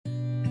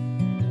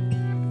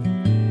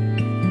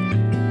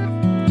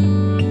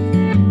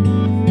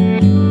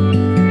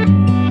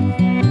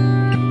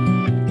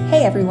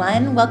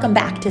everyone. Welcome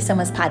back to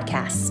Soma's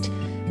podcast.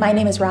 My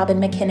name is Robin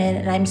McKinnon,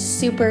 and I'm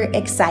super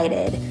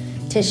excited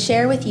to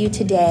share with you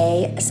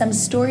today some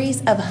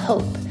stories of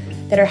hope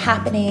that are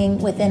happening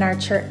within our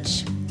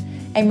church.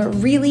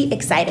 I'm really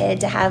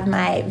excited to have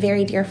my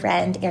very dear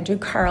friend, Andrew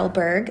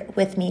Carlberg,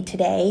 with me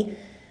today.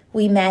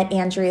 We met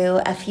Andrew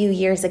a few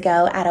years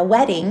ago at a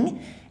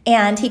wedding,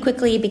 and he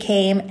quickly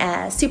became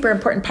a super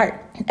important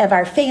part of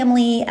our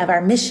family, of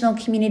our missional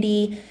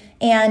community,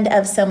 and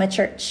of Soma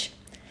Church.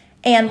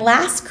 And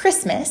last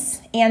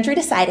Christmas, Andrew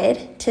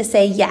decided to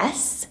say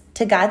yes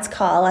to God's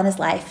call on his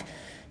life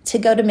to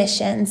go to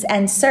missions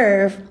and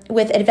serve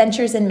with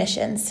Adventures in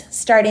Missions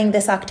starting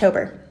this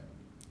October.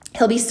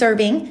 He'll be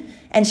serving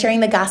and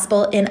sharing the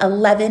gospel in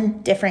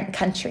 11 different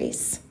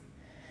countries.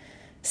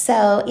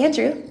 So,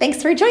 Andrew,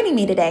 thanks for joining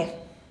me today.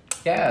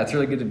 Yeah, it's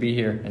really good to be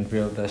here and be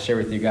able to share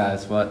with you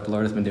guys what the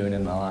Lord has been doing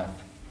in my life.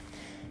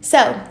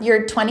 So,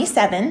 you're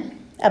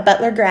 27, a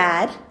Butler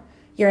grad,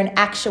 you're an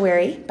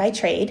actuary by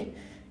trade,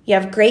 you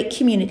have great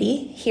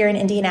community here in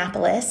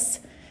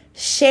Indianapolis.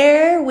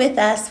 Share with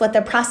us what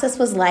the process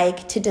was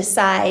like to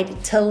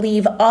decide to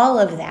leave all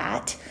of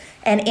that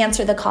and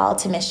answer the call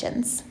to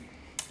missions.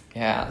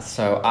 Yeah,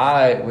 so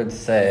I would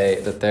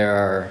say that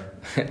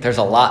there's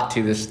a lot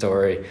to this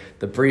story.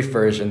 The brief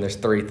version, there's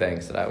three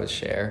things that I would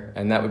share,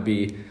 and that would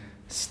be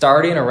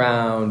starting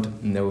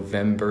around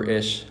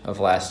November-ish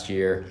of last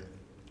year.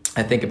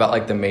 I think about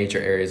like the major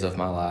areas of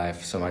my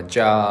life. So my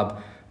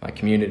job, my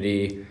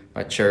community,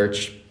 my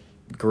church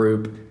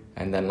group,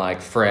 and then like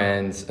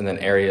friends, and then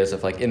areas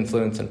of like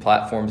influence and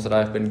platforms that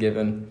I've been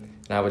given.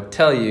 And I would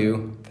tell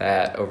you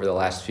that over the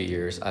last few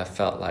years, I've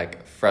felt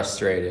like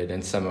frustrated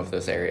in some of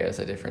those areas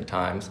at different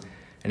times.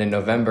 And in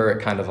November,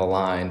 it kind of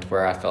aligned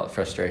where I felt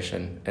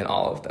frustration in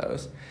all of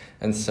those.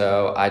 And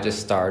so I just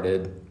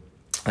started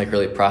like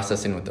really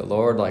processing with the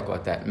Lord, like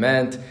what that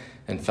meant,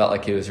 and felt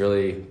like he was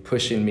really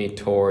pushing me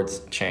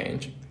towards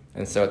change.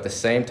 And so at the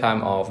same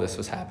time all of this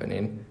was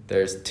happening,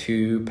 there's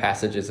two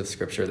passages of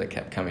scripture that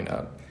kept coming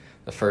up.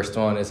 The first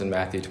one is in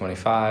Matthew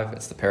 25.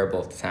 It's the parable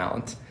of the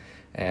talents.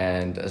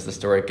 And as the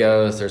story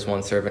goes, there's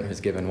one servant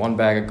who's given 1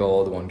 bag of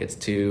gold, one gets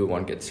 2,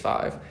 one gets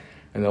 5.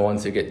 And the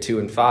ones who get 2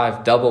 and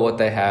 5 double what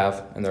they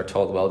have, and they're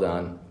told, well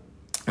done.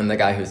 And the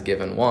guy who's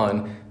given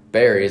 1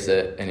 buries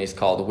it, and he's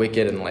called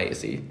wicked and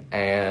lazy.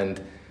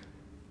 And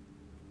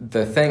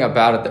the thing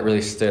about it that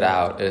really stood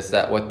out is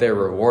that what they're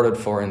rewarded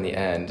for in the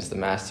end is the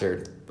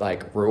master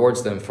like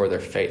rewards them for their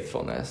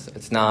faithfulness.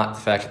 It's not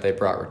the fact that they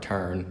brought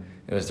return.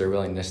 It was their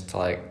willingness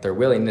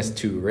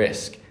to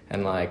risk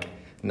and like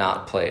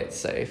not play it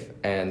safe.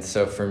 And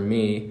so for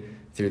me,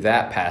 through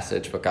that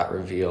passage, what got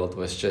revealed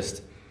was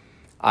just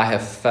I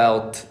have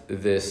felt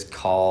this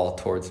call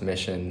towards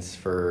missions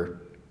for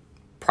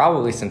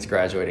probably since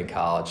graduating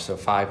college, so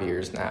 5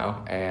 years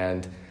now.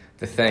 And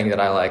the thing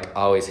that I like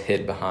always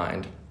hid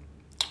behind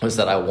was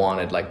that I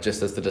wanted, like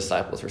just as the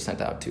disciples were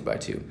sent out 2 by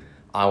 2,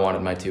 I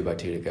wanted my 2 by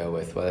 2 to go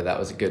with, whether that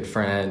was a good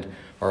friend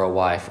or a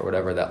wife or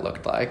whatever that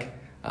looked like.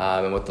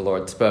 And what the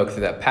Lord spoke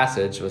through that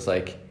passage was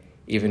like,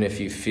 even if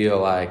you feel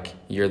like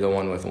you're the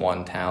one with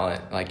 1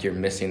 talent, like you're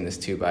missing this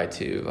 2 by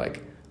 2,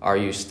 like, are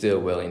you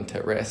still willing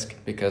to risk?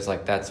 Because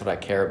like, that's what I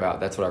care about.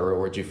 That's what I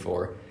reward you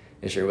for,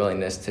 is your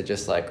willingness to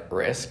just like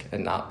risk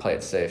and not play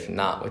it safe,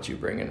 not what you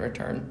bring in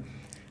return.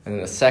 And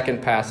then the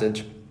second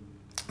passage,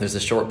 there's a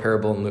short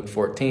parable in Luke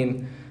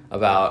 14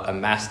 about a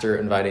master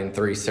inviting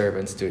 3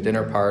 servants to a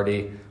dinner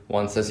party.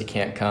 One says he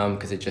can't come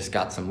because he just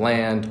got some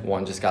land,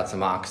 one just got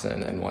some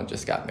oxen, and one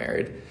just got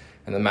married.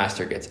 And the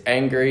master gets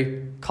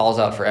angry, calls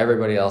out for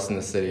everybody else in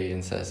the city,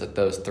 and says that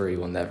those 3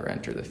 will never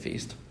enter the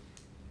feast.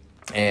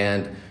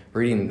 And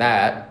reading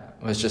that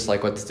was just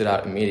like what stood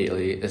out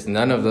immediately is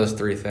none of those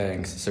 3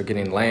 things, so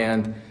getting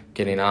land,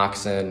 getting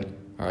oxen,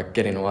 or like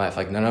getting a wife,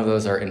 like none of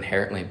those are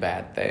inherently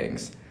bad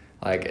things.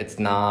 Like it's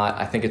not,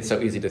 I think it's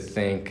so easy to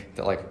think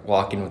that like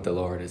walking with the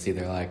Lord is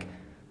either like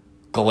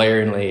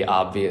glaringly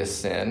obvious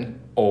sin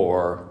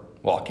or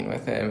walking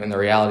with him. And the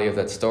reality of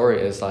that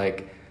story is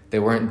like they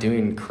weren't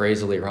doing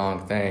crazily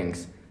wrong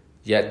things,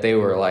 yet they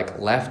were like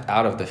left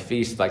out of the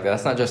feast. Like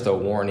that's not just a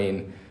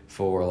warning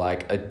for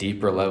like a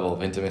deeper level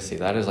of intimacy.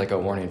 That is like a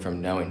warning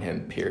from knowing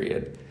him,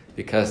 period.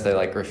 Because they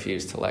like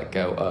refused to let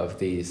go of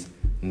these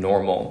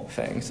normal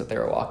things that they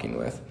were walking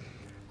with.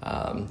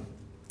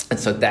 And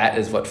so that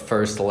is what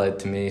first led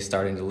to me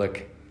starting to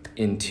look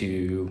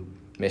into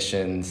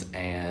missions,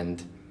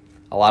 and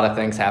a lot of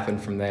things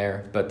happened from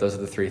there, but those are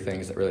the 3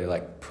 things that really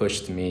like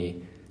pushed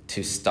me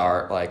to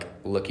start like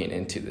looking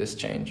into this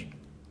change.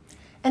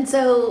 And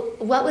so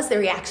what was the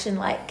reaction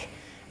like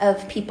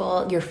of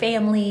people, your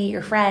family,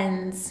 your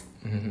friends?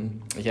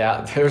 Mm-hmm.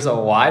 Yeah, there's a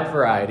wide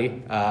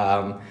variety.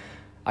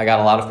 I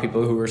got a lot of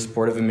people who were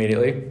supportive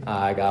immediately.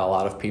 I got a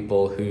lot of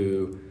people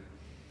who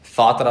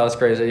thought that I was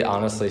crazy,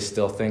 honestly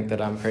still think that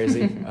I'm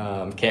crazy.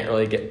 Can't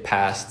really get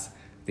past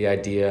the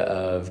idea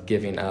of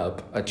giving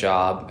up a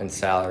job and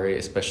salary,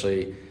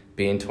 especially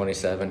being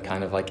 27,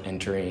 kind of like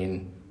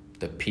entering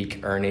the peak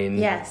earning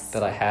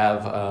that I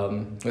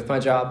have with my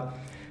job.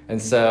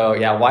 And so,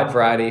 yeah, wide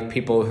variety.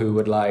 People who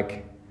would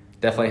like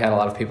definitely had a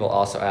lot of people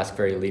also ask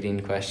very leading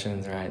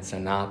questions, right? So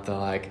not the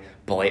like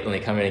blatantly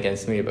coming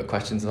against me, but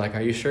questions like,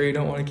 are you sure you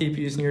don't want to keep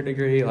using your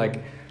degree?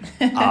 Like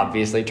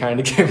obviously trying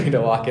to get me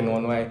to walk in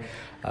one way.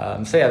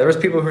 So yeah, there was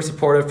people who were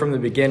supportive from the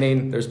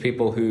beginning. There's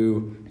people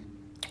who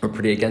were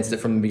pretty against it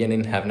from the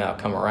beginning, have now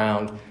come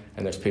around.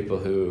 And there's people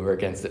who were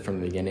against it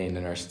from the beginning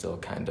and are still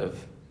kind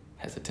of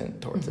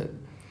hesitant towards it.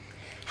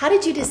 How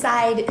did you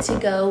decide to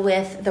go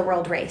with the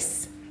World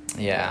Race?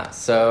 Yeah,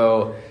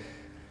 so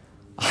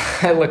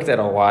I looked at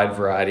a wide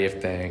variety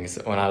of things.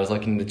 When I was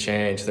looking to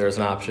change, there was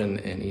an option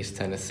in East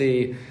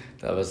Tennessee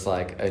that was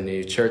like a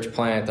new church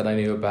plant that I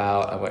knew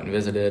about. I went and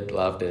visited,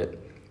 loved it.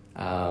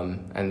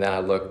 And then I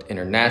looked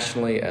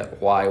internationally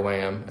at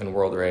YWAM and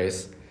World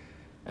Race.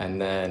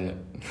 And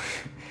then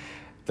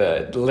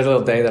the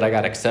little day that I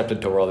got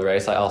accepted to World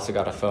Race, I also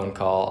got a phone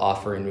call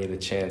offering me the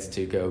chance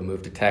to go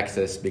move to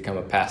Texas, become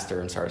a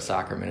pastor, and start a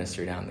soccer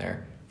ministry down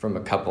there from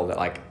a couple that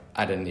like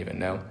I didn't even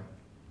know.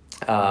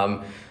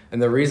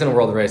 And the reason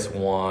World Race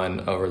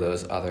won over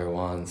those other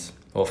ones,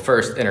 well,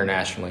 first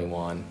internationally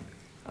won,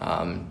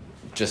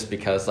 just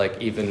because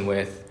like even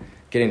with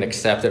getting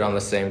accepted on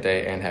the same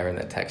day and having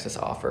that Texas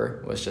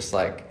offer was just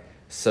like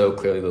so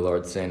clearly the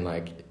Lord saying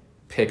like,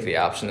 pick the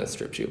option that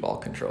strips you of all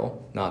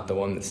control, not the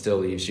one that still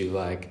leaves you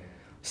like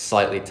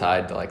slightly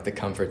tied to like the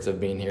comforts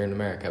of being here in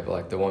America, but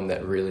like the one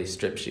that really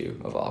strips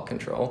you of all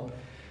control.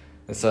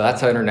 And so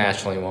that's how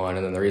internationally won.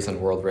 And then the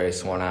reason World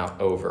Race won out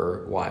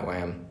over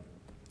YWAM.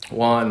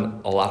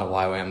 One, a lot of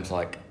YWAM's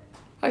like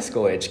high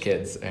school age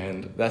kids,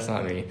 and that's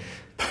not me.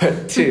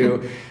 But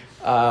two,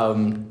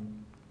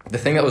 the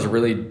thing that was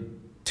really,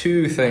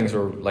 two things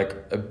were like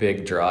a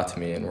big draw to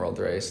me in World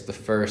Race. The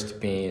first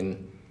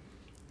being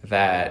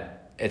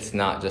that it's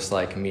not just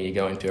like me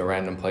going to a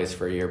random place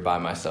for a year by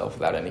myself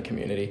without any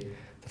community.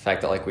 The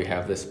fact that like we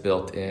have this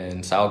built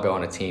in, so I'll go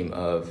on a team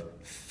of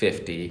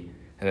 50,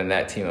 and then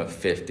that team of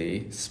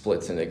 50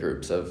 splits into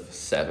groups of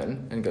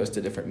 7 and goes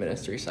to different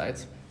ministry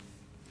sites.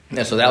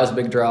 Yeah, so that was a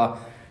big draw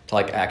to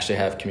like actually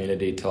have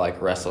community to like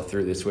wrestle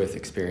through this with,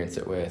 experience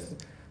it with,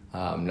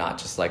 not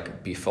just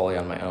like be fully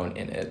on my own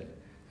in it.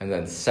 And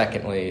then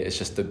secondly, it's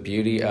just the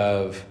beauty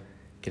of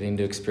getting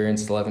to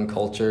experience 11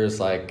 cultures.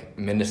 Like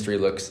ministry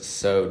looks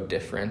so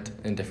different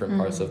in different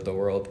parts of the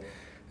world.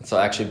 And so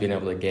actually being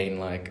able to gain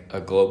like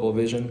a global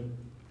vision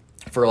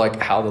for like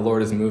how the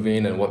Lord is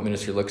moving and what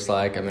ministry looks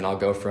like. I mean, I'll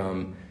go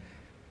from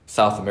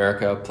South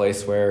America, a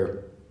place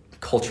where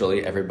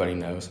culturally everybody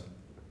knows.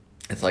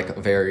 It's like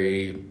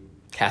very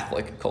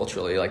Catholic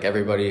culturally. Like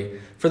everybody,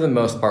 for the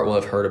most part, will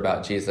have heard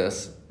about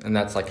Jesus. And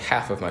that's like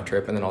half of my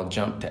trip. And then I'll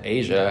jump to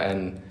Asia,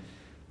 and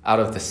out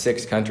of the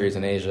 6 countries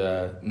in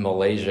Asia,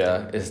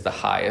 Malaysia is the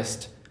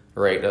highest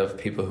rate of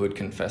people who would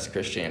confess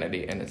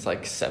Christianity, and it's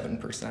like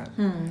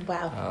 7%.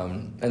 Wow.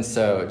 And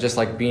so just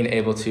like being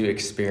able to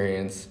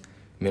experience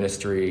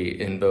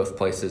ministry in both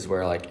places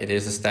where like it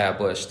is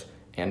established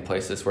and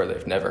places where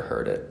they've never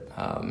heard it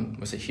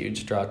was a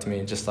huge draw to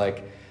me. Just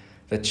like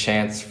the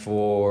chance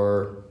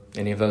for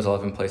any of those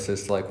 11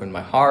 places to like win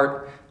my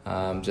heart,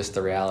 just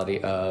the reality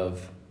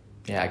of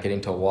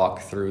getting to walk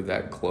through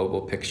that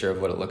global picture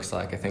of what it looks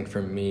like. I think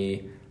for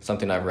me,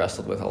 something I've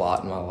wrestled with a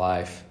lot in my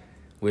life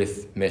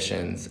with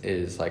missions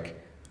is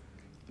like,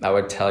 I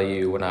would tell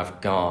you when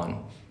I've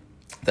gone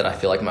that I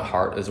feel like my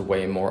heart is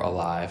way more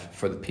alive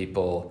for the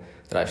people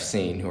that I've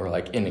seen who are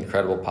like in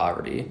incredible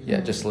poverty,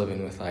 yet just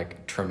living with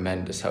like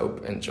tremendous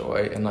hope and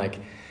joy. And like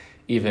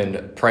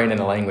even praying in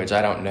a language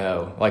I don't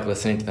know, like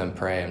listening to them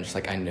pray, I'm just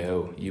like, I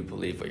know you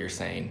believe what you're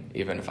saying,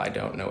 even if I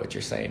don't know what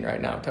you're saying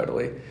right now,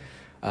 totally.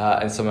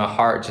 And so my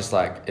heart just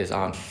like is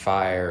on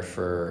fire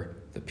for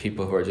the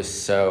people who are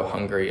just so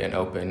hungry and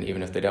open,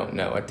 even if they don't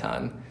know a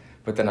ton.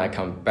 But then I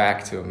come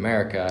back to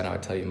America, and I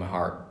would tell you my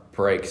heart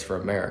breaks for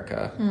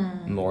America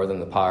more than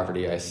the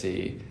poverty I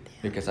see,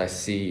 because I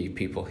see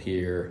people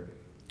here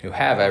who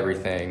have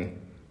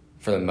everything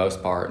for the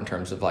most part in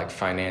terms of like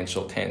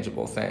financial,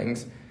 tangible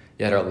things,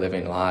 yet are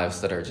living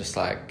lives that are just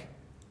like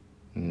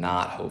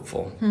not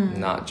hopeful,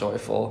 not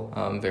joyful,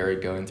 very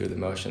going through the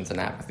motions and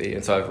apathy.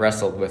 And so I've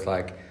wrestled with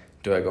like,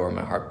 do I go where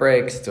my heart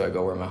breaks? Do I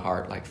go where my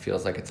heart like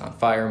feels like it's on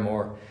fire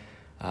more?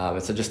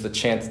 And so just the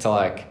chance to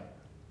like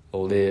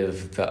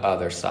live the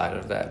other side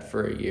of that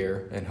for a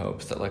year in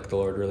hopes that like the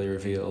Lord really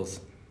reveals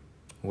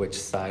which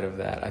side of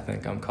that I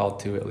think I'm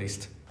called to, at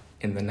least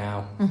in the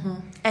now.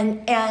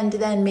 And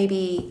then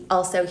maybe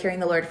also hearing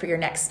the Lord for your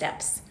next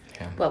steps.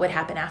 Yeah. What would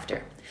happen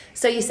after?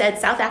 So you said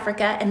South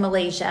Africa and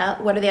Malaysia.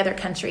 What are the other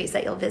countries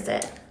that you'll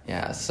visit?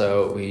 Yeah,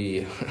 so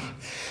we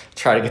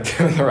try to get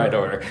them in the right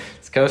order.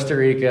 It's Costa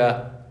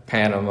Rica,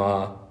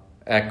 Panama,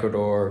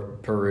 Ecuador,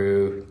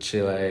 Peru,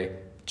 Chile,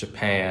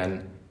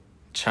 Japan.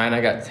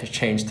 China got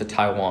changed to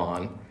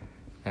Taiwan,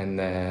 and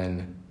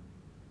then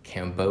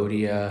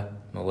Cambodia,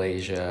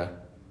 Malaysia,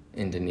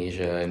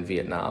 Indonesia, and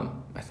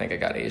Vietnam. I think I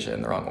got Asia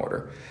in the wrong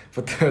order,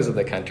 but those are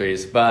the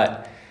countries.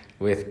 But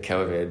with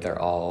COVID, they're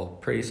all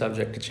pretty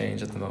subject to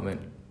change at the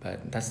moment,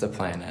 but that's the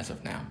plan as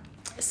of now.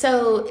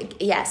 So,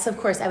 yes, of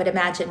course, I would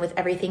imagine with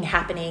everything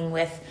happening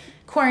with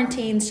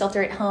quarantines,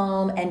 shelter at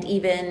home, and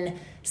even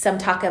some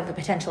talk of the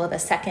potential of a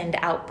second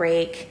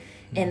outbreak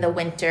in the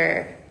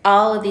winter.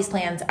 All of these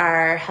plans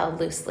are held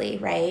loosely,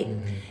 right?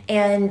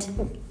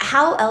 And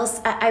how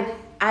else,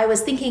 I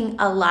was thinking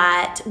a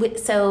lot,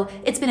 so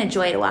it's been a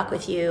joy to walk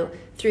with you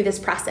through this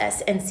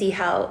process and see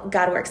how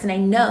God works. And I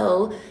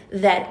know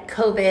that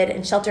COVID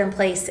and shelter in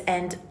place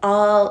and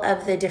all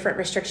of the different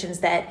restrictions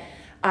that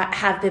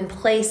have been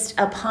placed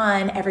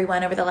upon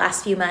everyone over the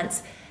last few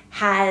months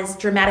has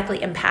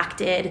dramatically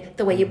impacted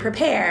the way you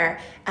prepare,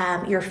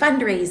 your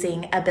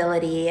fundraising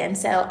ability. And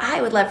so I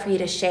would love for you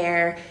to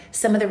share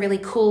some of the really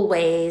cool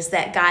ways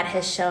that God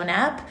has shown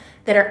up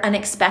that are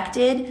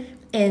unexpected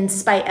in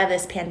spite of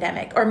this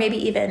pandemic, or maybe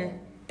even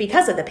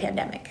because of the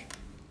pandemic.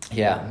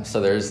 Yeah, so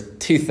there's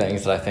two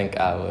things that I think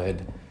I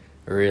would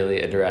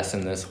really address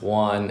in this.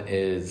 One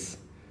is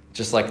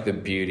just like the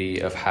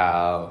beauty of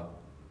how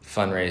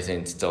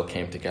fundraising still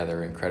came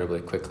together incredibly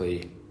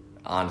quickly,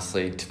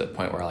 honestly, to the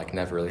point where I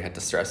never really had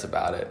to stress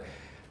about it.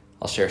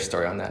 I'll share a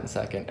story on that in a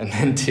second. And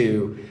then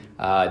two,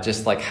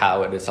 just like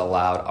how it has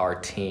allowed our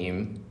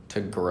team to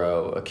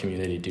grow a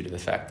community due to the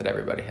fact that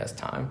everybody has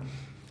time.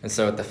 And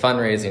so at the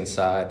fundraising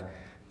side,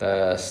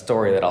 the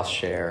story that I'll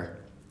share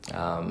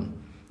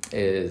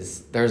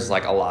is there's a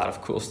lot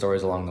of cool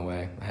stories along the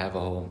way. I have a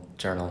whole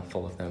journal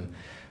full of them.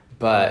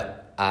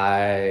 But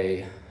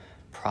I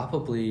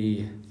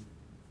probably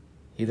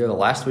either the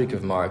last week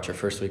of March or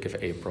first week of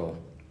April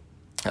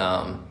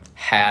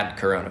had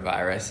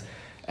coronavirus.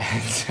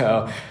 And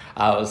so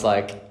I was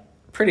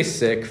pretty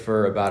sick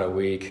for about a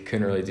week,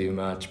 couldn't really do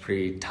much,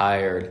 pretty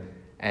tired.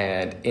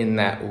 And in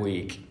that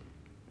week,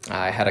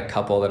 I had a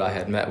couple that I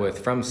had met with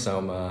from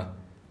Soma.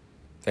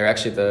 They're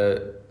actually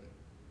the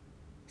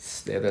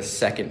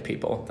second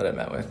people that I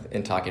met with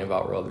in talking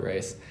about World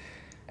Race.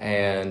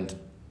 And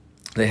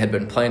they had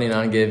been planning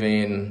on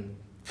giving.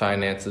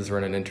 Finances were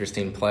in an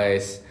interesting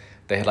place.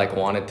 They had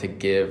wanted to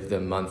give the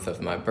month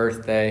of my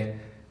birthday,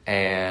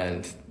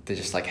 and they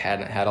just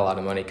hadn't had a lot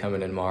of money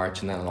coming in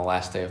March. And then on the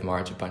last day of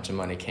March, a bunch of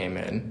money came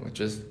in, which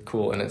was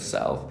cool in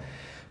itself.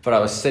 But I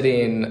was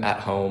sitting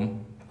at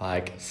home,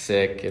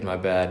 sick in my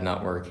bed,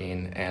 not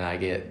working, and I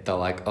get the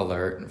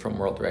alert from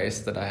World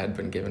Race that I had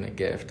been given a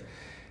gift.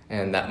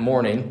 And that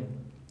morning,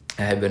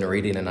 I had been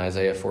reading in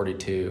Isaiah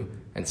 42,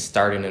 and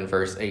starting in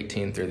verse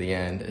 18 through the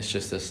end, it's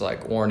just this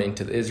warning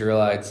to the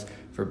Israelites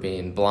for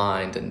being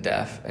blind and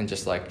deaf, and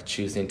just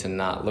choosing to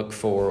not look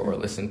for or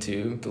listen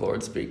to the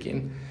Lord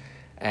speaking.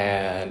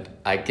 And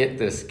I get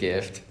this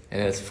gift,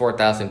 and it's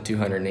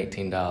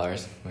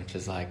 $4,218, which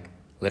is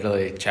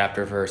literally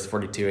chapter verse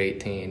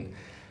 42:18.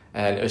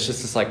 And it was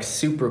just this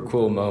super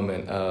cool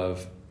moment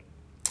of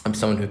I'm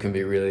someone who can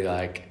be really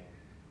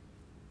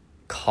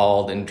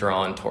called and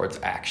drawn towards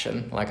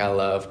action. I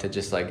love to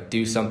just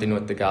do something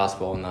with the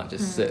gospel and not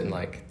just sit and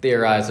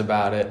theorize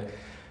about it.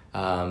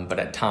 But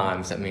at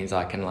times that means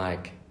I can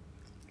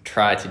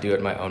try to do it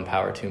in my own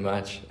power too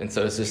much. And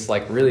so it's just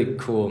really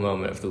cool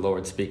moment of the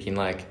Lord speaking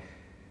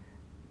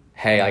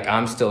hey,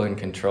 I'm still in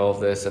control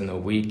of this, and the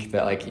week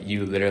that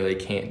you literally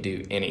can't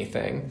do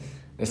anything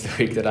is the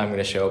week that I'm going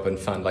to show up and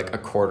fund a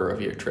quarter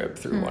of your trip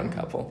through one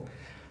couple.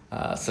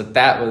 So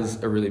that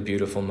was a really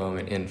beautiful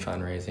moment in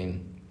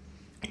fundraising.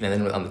 And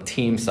then on the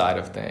team side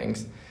of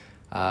things,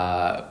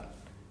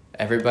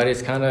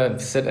 everybody's kind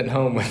of sitting at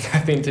home with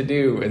nothing to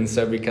do. And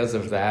so because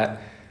of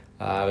that,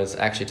 I was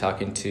actually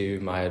talking to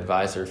my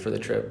advisor for the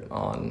trip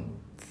on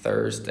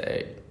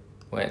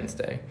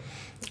Wednesday.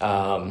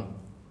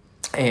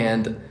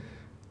 And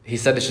he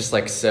said it's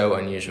just so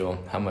unusual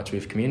how much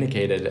we've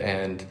communicated.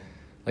 And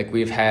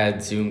we've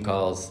had Zoom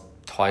calls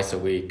twice a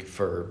week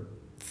for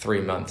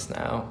 3 months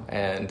now.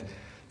 And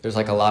there's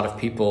a lot of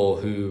people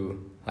who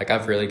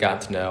I've really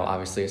got to know.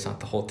 Obviously it's not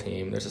the whole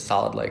team. There's a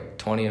solid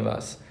 20 of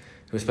us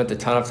who spent a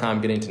ton of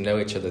time getting to know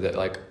each other that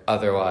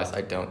otherwise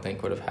I don't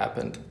think would have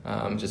happened,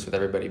 just with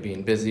everybody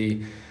being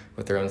busy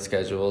with their own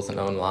schedules and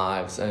own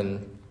lives.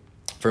 And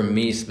for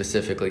me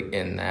specifically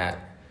in that,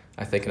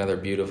 I think another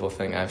beautiful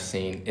thing I've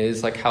seen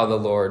is how the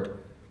Lord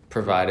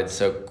provided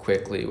so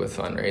quickly with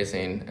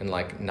fundraising, and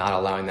not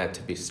allowing that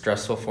to be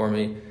stressful for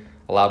me,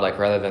 allowed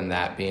rather than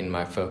that being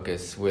my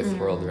focus with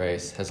World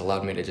Race, has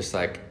allowed me to just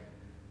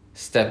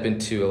step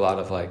into a lot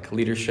of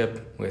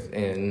leadership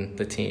within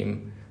the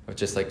team, of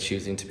just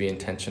choosing to be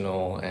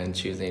intentional and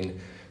choosing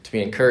to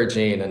be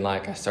encouraging. And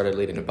I started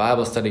leading a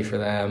Bible study for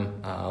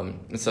them.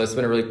 And so it's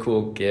been a really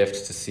cool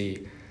gift to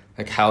see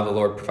how the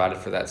Lord provided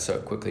for that so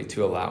quickly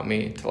to allow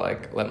me to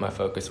let my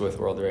focus with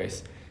World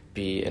Race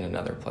be in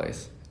another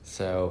place.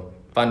 So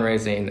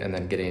fundraising and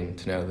then getting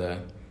to know the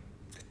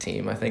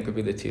team, I think, would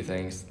be the two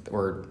things.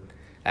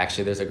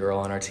 Actually, there's a girl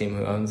on our team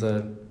who owns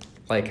a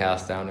lake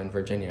house down in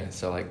Virginia.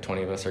 So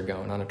 20 of us are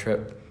going on a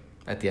trip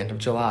at the end of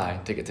July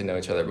to get to know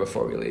each other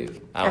before we leave.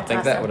 I don't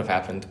think that would have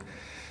happened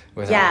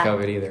without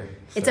COVID either.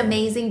 So. It's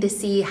amazing to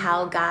see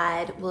how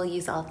God will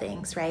use all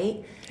things,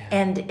 right? Yeah.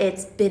 And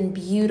it's been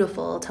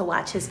beautiful to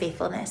watch his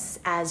faithfulness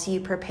as you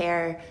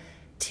prepare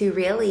to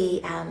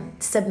really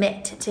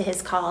submit to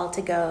his call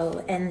to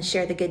go and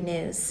share the good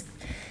news.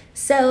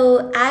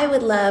 So I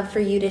would love for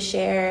you to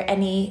share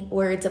any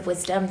words of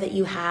wisdom that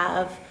you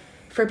have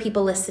for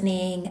people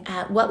listening.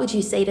 What would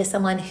you say to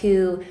someone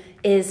who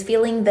is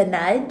feeling the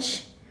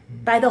nudge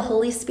by the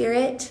Holy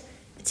Spirit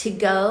to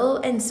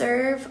go and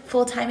serve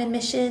full-time in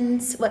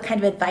missions? What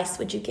kind of advice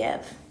would you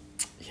give?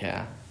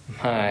 Yeah,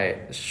 my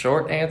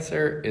short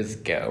answer is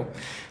go.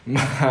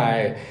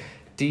 My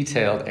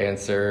detailed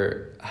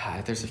answer,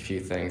 there's a few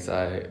things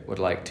I would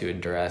like to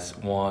address.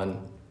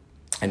 One,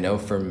 I know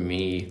for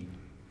me,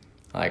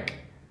 like,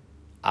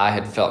 I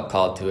had felt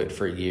called to it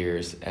for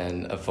years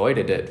and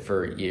avoided it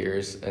for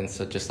years. And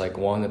so just like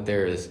one, that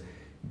there is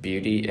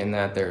beauty in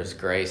that, there's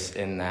grace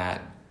in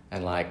that.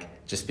 And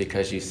like, just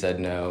because you said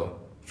no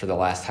for the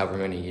last however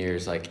many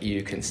years, like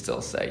you can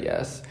still say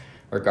yes,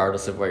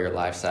 regardless of where your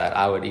life's at.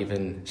 I would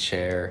even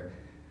share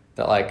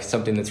that like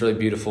something that's really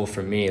beautiful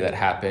for me that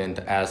happened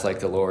as like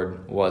the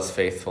Lord was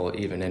faithful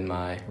even in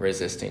my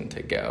resisting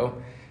to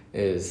go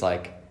is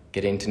like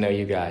getting to know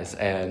you guys.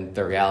 And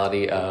the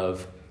reality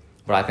of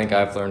what I think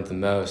I've learned the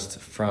most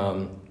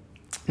from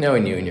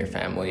knowing you and your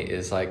family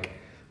is like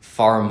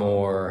far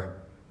more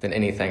than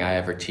anything I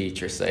ever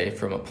teach or say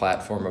from a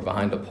platform or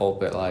behind a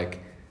pulpit.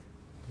 Like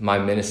my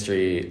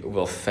ministry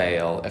will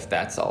fail if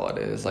that's all it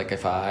is. Like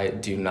if I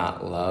do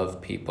not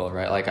love people,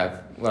 right? Like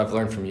what I've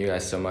learned from you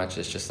guys so much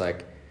is just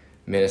like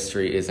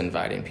ministry is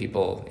inviting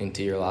people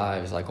into your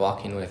lives, like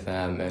walking with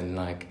them and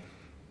like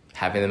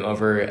having them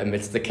over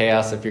amidst the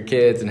chaos of your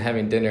kids and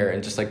having dinner,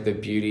 and just like the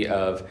beauty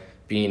of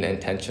being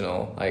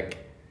intentional. Like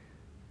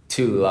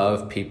to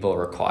love people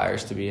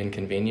requires to be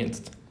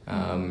inconvenienced.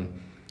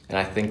 And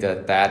I think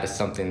that is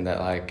something that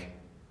like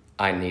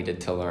I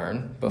needed to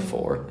learn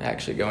before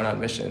actually going on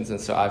missions.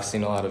 And so I've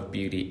seen a lot of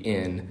beauty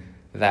in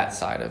that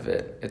side of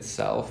it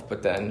itself.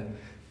 But then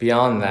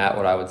beyond that,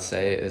 what I would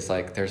say is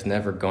like there's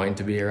never going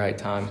to be a right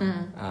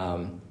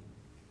time.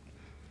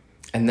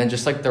 And then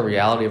just like the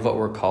reality of what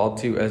we're called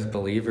to as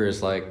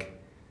believers, like,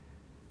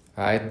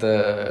 right,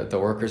 the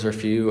workers are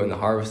few and the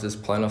harvest is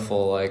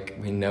plentiful. Like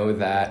we know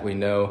that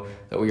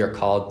we are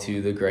called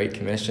to the Great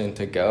Commission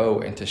to go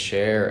and to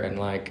share and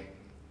like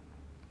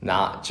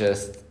not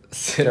just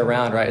sit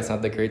around, right? It's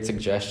not the Great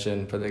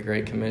Suggestion, but the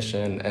Great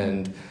Commission.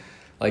 And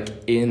like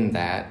in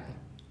that,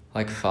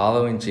 like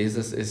following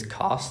Jesus is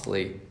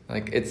costly.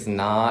 Like it's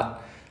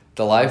not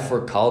the life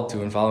we're called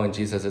to, and following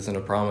Jesus isn't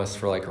a promise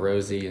for like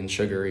rosy and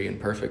sugary and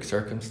perfect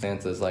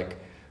circumstances. Like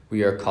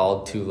we are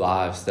called to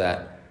lives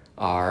that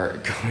are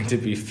going to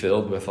be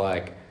filled with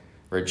like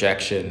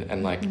rejection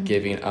and like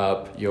giving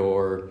up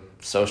your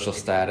social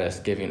status,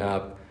 giving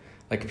up,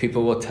 like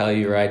people will tell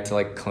you, right, to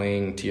like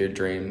cling to your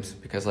dreams,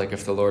 because like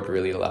if the Lord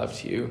really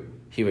loved you,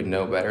 he would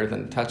know better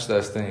than to touch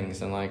those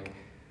things. And like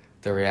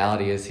the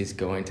reality is he's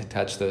going to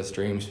touch those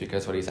dreams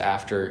because what he's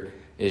after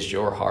is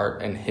your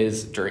heart and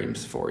his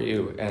dreams for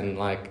you. And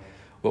like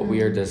what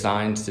we are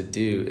designed to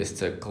do is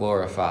to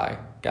glorify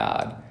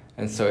God.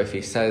 And so if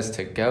he says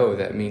to go,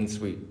 that means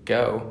we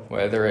go,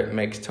 whether it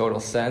makes total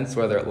sense,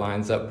 whether it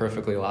lines up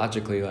perfectly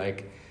logically.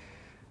 Like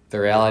the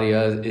reality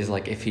is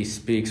like if he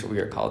speaks, what we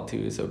are called to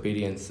is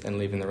obedience and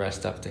leaving the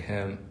rest up to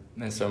him.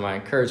 And so my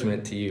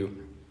encouragement to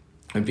you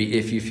would be,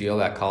 if you feel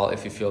that call,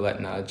 if you feel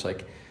that nudge,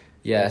 like,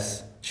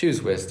 yes,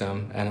 choose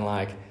wisdom and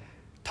like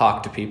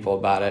talk to people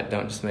about it.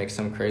 Don't just make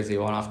some crazy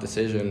one-off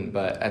decision.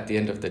 But at the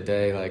end of the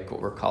day, like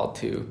what we're called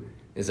to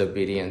is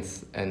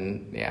obedience.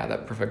 And yeah,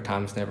 that perfect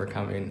time's never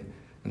coming.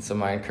 And so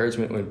my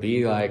encouragement would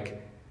be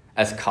like,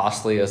 as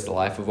costly as the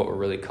life of what we're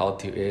really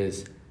called to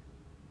is,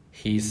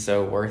 he's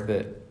so worth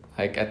it.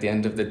 Like at the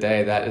end of the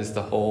day, that is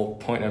the whole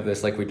point of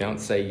this. Like we don't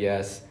say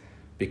yes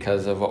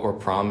because of what we're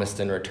promised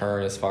in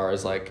return as far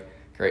as like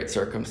great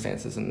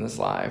circumstances in this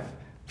life.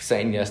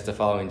 Saying yes to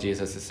following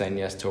Jesus is saying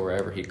yes to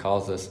wherever he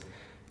calls us,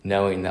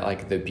 knowing that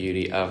like the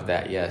beauty of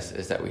that yes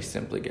is that we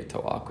simply get to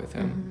walk with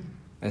him.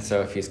 And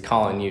so if he's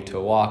calling you to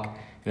walk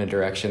in a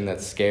direction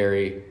that's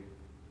scary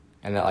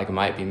and that like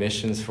might be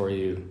missions for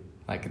you,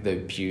 like the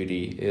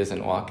beauty is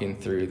in walking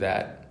through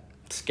that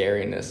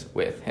scariness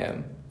with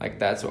him. Like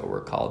that's what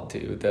we're called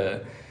to.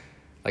 The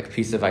like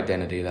piece of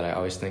identity that I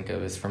always think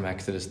of is from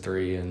Exodus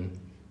 3, and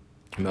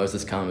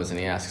Moses comes and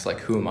he asks like,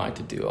 who am I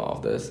to do all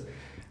of this?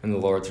 And the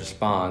Lord's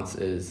response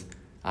is,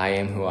 I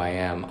am who I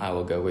am, I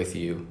will go with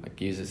you. Like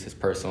uses his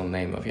personal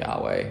name of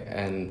Yahweh.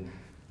 And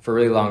for a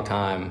really long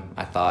time,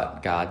 I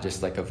thought God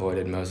just like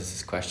avoided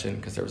Moses' question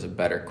because there was a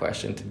better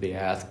question to be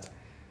asked.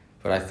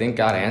 But I think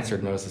God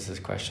answered Moses'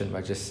 question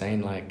by just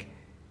saying like,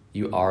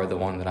 you are the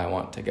one that I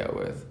want to go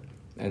with.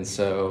 And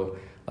so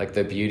like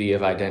the beauty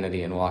of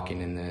identity and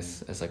walking in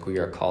this is like we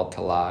are called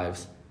to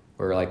lives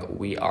where like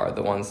we are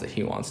the ones that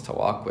he wants to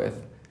walk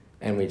with.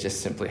 And we just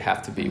simply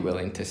have to be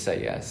willing to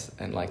say yes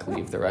and like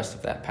leave the rest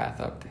of that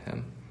path up to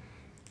him.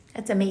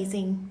 That's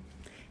amazing.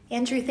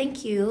 Andrew,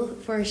 thank you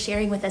for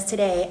sharing with us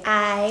today.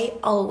 I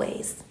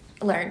always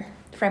learn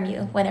from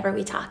you whenever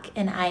we talk,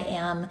 and I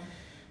am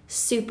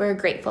super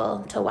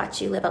grateful to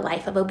watch you live a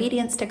life of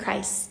obedience to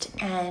Christ.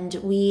 And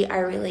we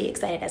are really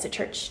excited as a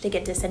church to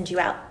get to send you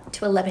out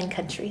to 11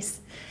 countries.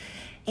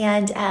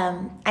 And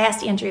I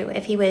asked Andrew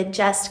if he would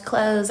just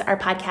close our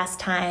podcast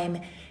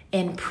time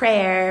in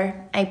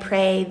prayer. I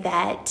pray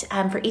that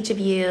for each of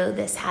you,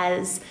 this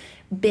has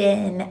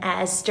been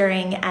as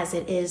stirring as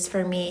it is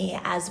for me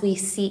as we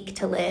seek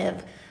to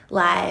live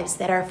lives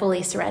that are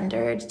fully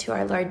surrendered to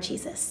our Lord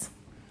Jesus.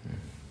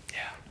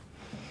 Yeah.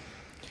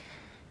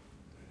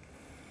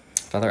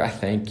 Father, I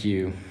thank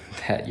you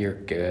that you're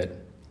good,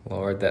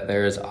 Lord, that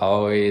there is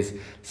always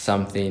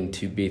something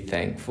to be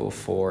thankful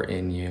for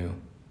in you.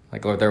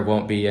 Like, Lord, there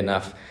won't be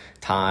enough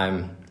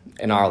time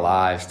in our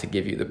lives to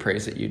give you the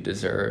praise that you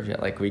deserve.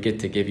 Yet, like, we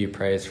get to give you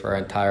praise for our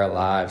entire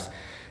lives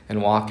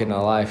and walk in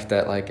a life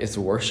that, like, is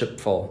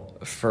worshipful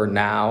for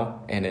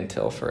now and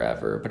until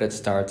forever. But it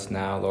starts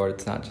now, Lord.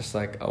 It's not just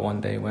like a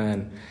one-day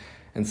win.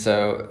 And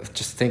so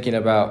just thinking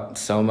about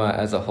Soma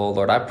as a whole,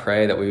 Lord, I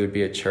pray that we would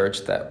be a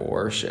church that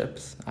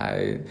worships.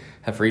 I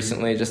have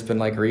recently just been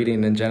like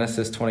reading in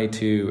Genesis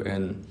 22,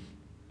 and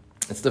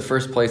it's the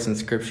first place in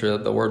Scripture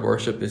that the word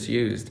worship is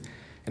used.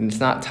 And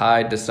it's not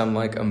tied to some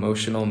like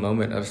emotional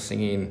moment of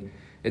singing.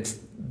 It's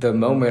the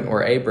moment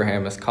where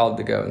Abraham is called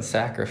to go and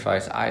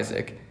sacrifice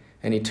Isaac.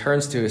 And he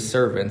turns to his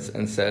servants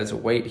and says,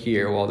 wait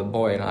here while the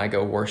boy and I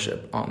go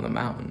worship on the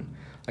mountain.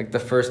 Like, the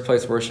first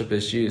place worship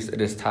is used,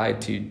 it is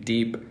tied to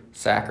deep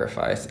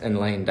sacrifice and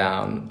laying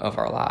down of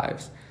our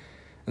lives.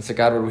 And so,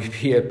 God, would we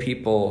be a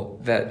people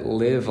that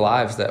live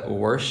lives that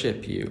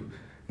worship you?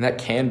 And that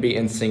can be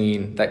in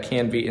singing, that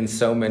can be in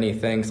so many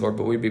things, Lord,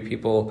 but we'd be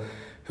people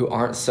who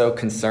aren't so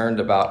concerned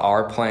about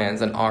our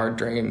plans and our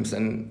dreams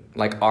and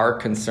like our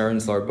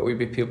concerns, Lord, but we'd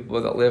be people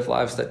that live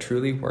lives that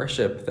truly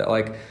worship, that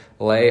like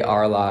lay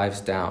our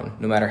lives down,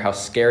 no matter how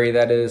scary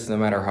that is, no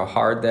matter how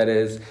hard that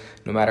is,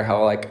 no matter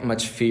how like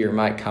much fear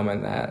might come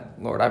in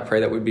that. Lord, I pray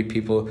that we'd be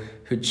people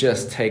who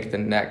just take the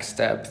next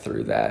step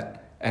through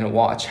that and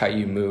watch how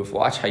you move,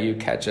 watch how you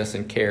catch us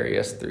and carry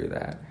us through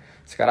that.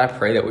 So God, I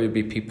pray that we'd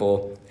be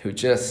people who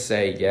just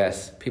say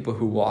yes, people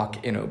who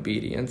walk in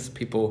obedience,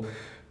 people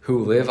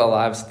who live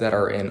lives that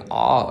are in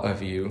awe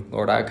of you.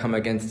 Lord, I come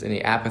against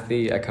any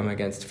apathy. I come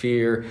against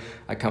fear.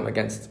 I come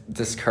against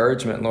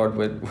discouragement. Lord,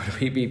 would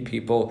we be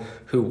people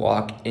who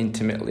walk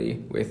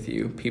intimately with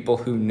you, people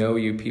who know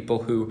you,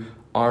 people who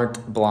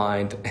aren't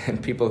blind,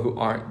 and people who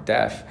aren't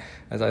deaf,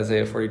 as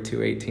Isaiah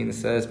 42:18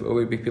 says, but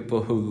we be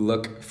people who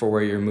look for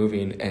where you're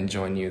moving and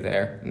join you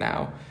there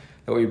now.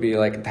 That we'd be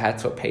like,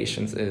 that's what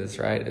patience is,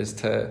 right? Is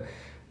to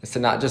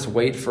not just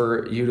wait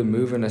for you to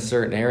move in a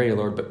certain area,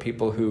 Lord, but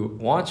people who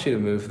want you to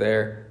move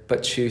there,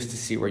 but choose to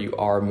see where you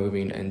are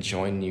moving and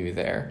join you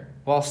there,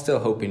 while still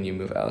hoping you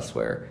move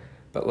elsewhere.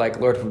 But like,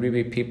 Lord, would we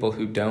be people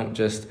who don't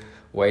just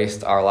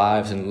waste our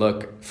lives and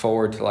look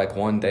forward to like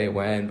one day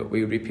when, but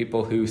we would be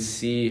people who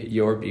see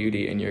your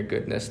beauty and your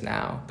goodness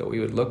now, that we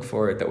would look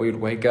for it, that we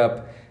would wake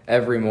up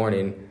every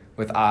morning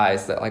with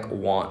eyes that like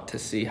want to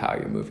see how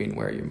you're moving,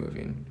 where you're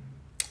moving.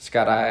 So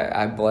God,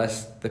 I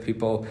bless the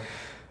people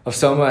of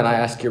Soma, and I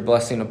ask your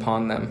blessing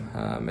upon them,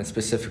 and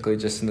specifically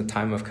just in the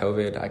time of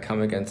COVID. I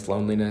come against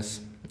loneliness,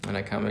 and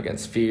I come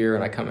against fear,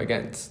 and I come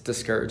against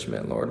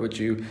discouragement. Lord, would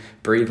you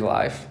breathe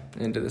life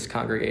into this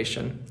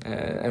congregation,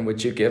 and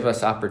would you give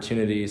us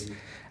opportunities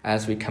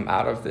as we come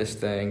out of this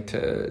thing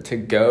to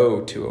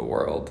go to a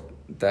world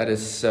that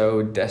is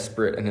so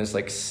desperate and has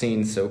like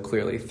seen so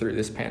clearly through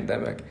this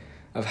pandemic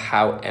of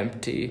how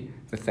empty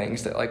the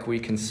things that like we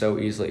can so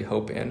easily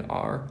hope in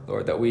are,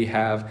 Lord, that we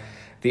have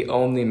the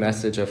only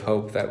message of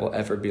hope that will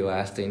ever be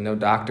lasting. No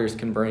doctors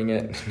can bring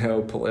it.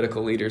 No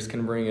political leaders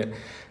can bring it.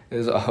 It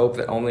is a hope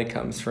that only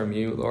comes from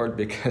you, Lord,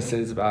 because it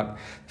is about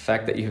the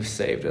fact that you have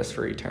saved us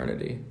for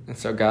eternity. And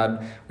so,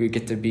 God, we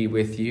get to be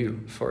with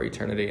you for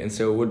eternity. And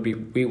so would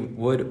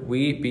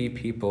we be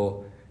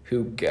people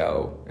who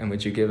go, and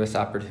would you give us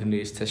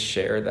opportunities to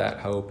share that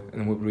hope,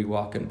 and would we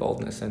walk in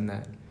boldness in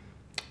that?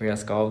 We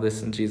ask all of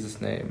this in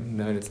Jesus' name,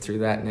 knowing it's through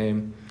that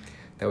name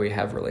that we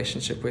have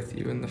relationship with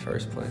you in the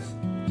first place.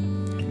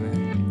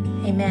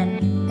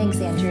 Amen. Thanks,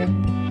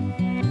 Andrew.